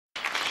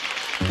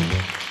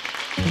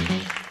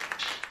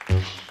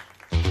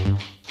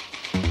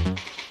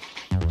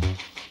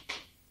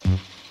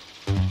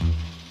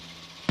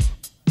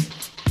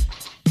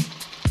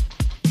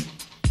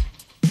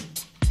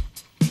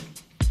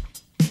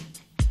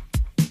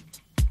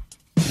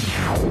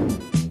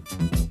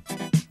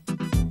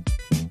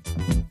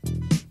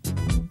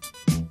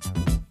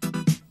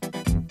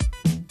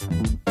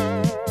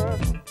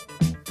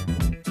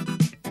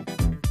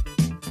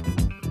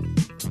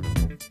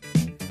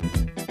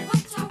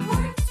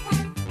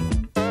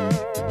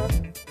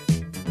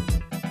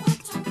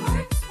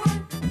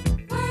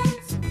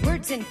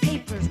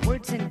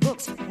words in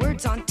books,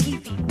 words on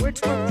TV, words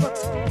for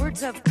books,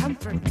 words of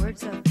comfort,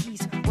 words of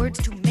peace, words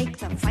to make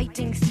the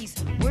fighting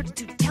cease, words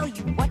to tell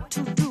you what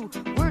to do.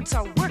 Words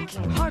are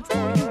working hard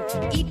for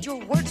you. Eat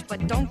your words,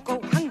 but don't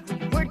go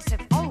hungry. Words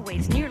have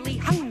always nearly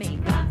hung me.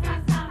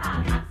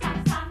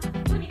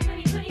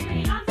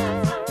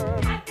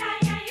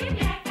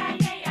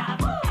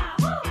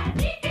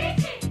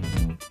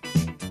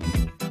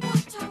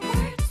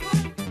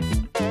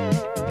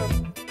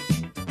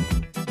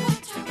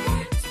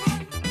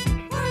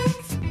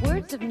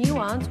 Words of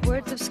nuance,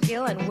 words of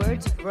skill, and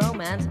words of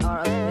romance are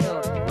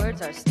appeal.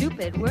 Words are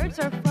stupid, words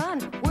are fun.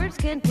 Words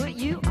can put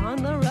you on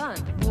the run.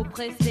 Mots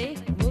pressés,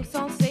 mots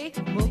sensés,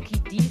 mots qui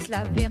disent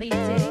la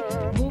vérité.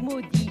 Mots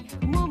maudits,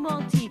 mots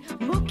mentis,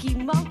 mots qui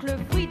manquent le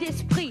fruit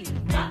d'esprit.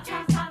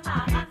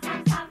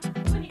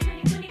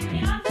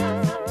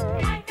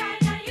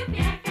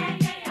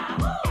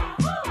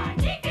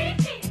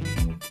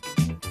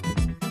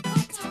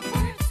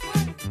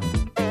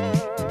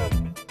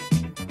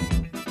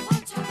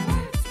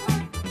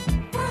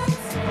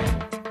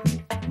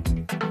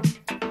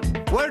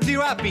 Wordy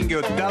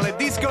Rappinghood, dalle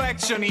disco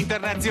action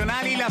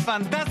internazionali, la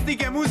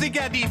fantastica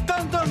musica di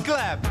Tom Tom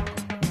Club.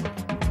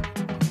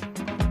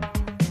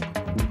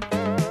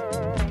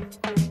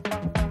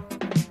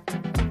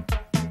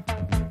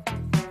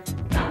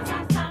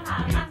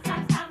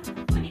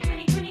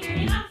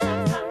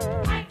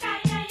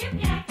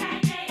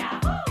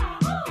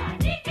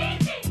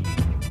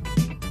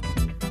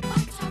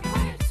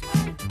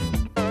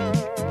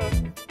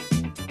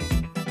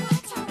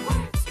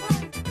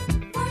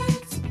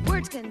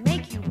 Words can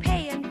make you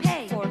pay and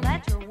pay.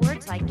 Four-letter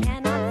words I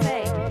cannot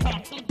say.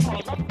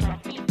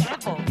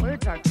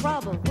 Words are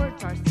trouble,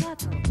 words are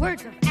subtle.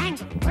 Words of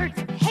anger, words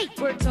of hate.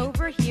 Words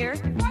over here,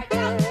 words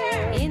out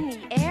there. In the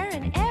air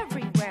and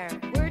everywhere.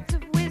 Words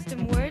of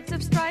wisdom, words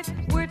of strife.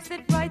 Words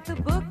that write the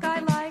book I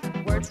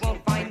like. Words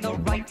won't find the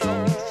right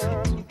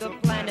solution to the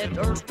planet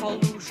Earth's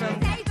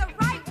pollution. Say the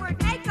right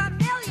word, make a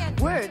million.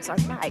 Words are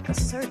like a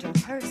certain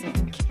person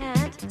who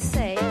can't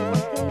say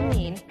what they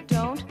mean,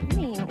 don't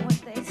mean what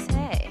they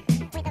say.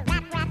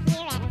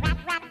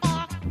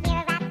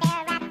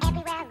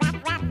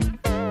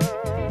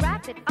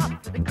 It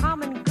up for the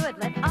common good.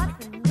 Let us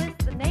enlist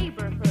the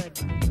neighborhood.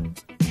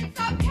 It's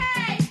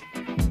okay.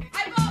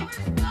 I've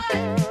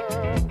overstood.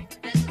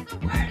 This is the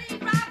Wordy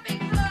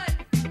Rappinghood.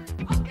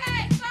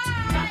 Okay,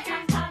 bye.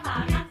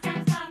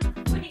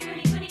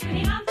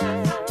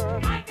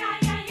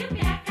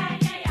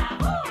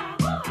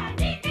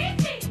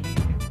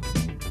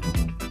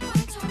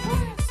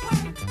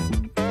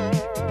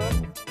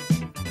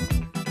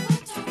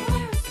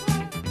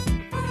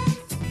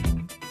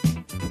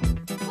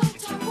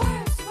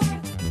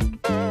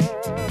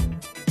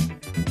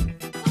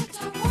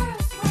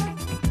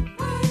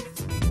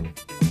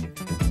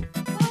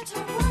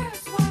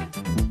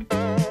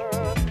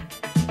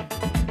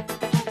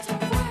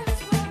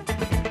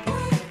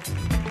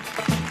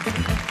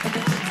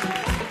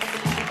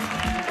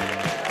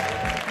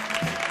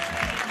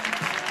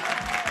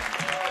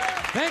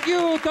 Thank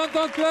you, Tom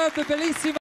Tom Club, bellissima.